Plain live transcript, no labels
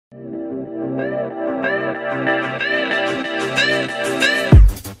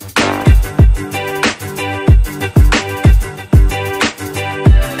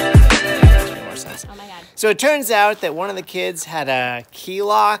So it turns out that one of the kids had a key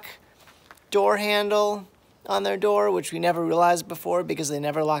lock door handle on their door, which we never realized before because they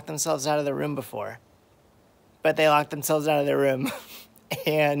never locked themselves out of their room before. But they locked themselves out of their room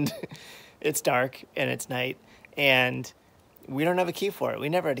and it's dark and it's night and we don't have a key for it. We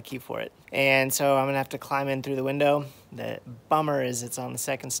never had a key for it. And so I'm gonna have to climb in through the window. The bummer is it's on the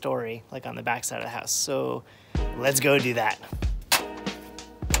second story, like on the back side of the house. So let's go do that.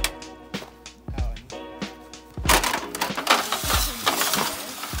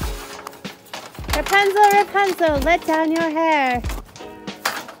 Rapunzel, Rapunzel, let down your hair.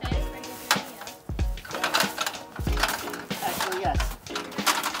 Actually, yes.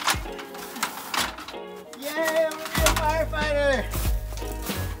 Yay, I'm gonna be a firefighter!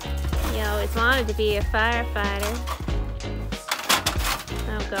 He always wanted to be a firefighter.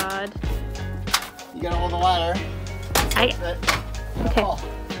 Oh God. You gotta hold the ladder. Okay.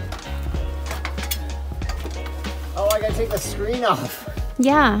 Oh, I gotta take the screen off.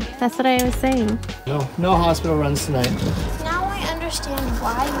 Yeah, that's what I was saying. No hospital runs tonight. Now I understand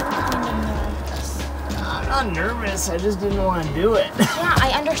why you're kind of nervous. I'm not nervous, I just didn't want to do it. Yeah,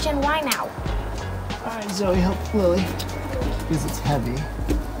 I understand why now. Alright, Zoe, help Lily. Because it's heavy.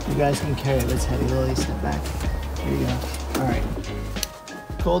 You guys can carry it, but it's heavy. Lily, step back. Here you go. Alright.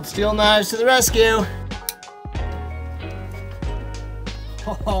 Cold steel knives to the rescue.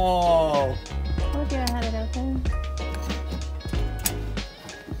 Oh. Told you I had it open.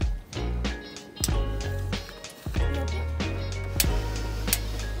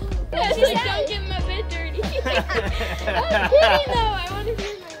 She's like, don't get my bed dirty. I'm kidding though, I want to be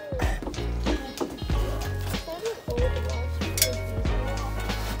in my room.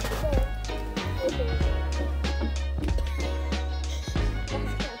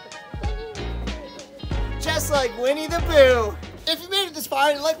 Just like Winnie the Pooh. If you made it this far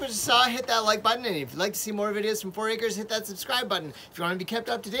and you like what you saw, hit that like button. And if you'd like to see more videos from 4 Acres, hit that subscribe button. If you want to be kept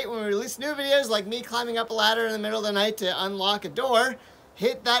up to date when we release new videos, like me climbing up a ladder in the middle of the night to unlock a door,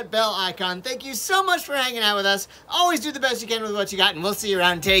 hit that bell icon. Thank you so much for hanging out with us. Always do the best you can with what you got, and we'll see you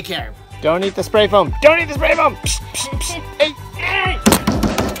around. Take care. Don't eat the spray foam. Don't eat the spray foam. Hey, hey.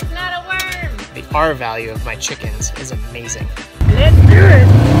 It's not a worm. The R value of my chickens is amazing. Let's do it.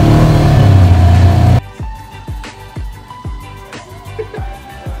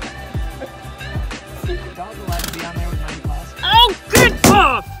 Oh, good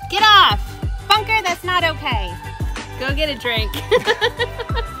off. Get off. Bunker, that's not okay. Go get a drink.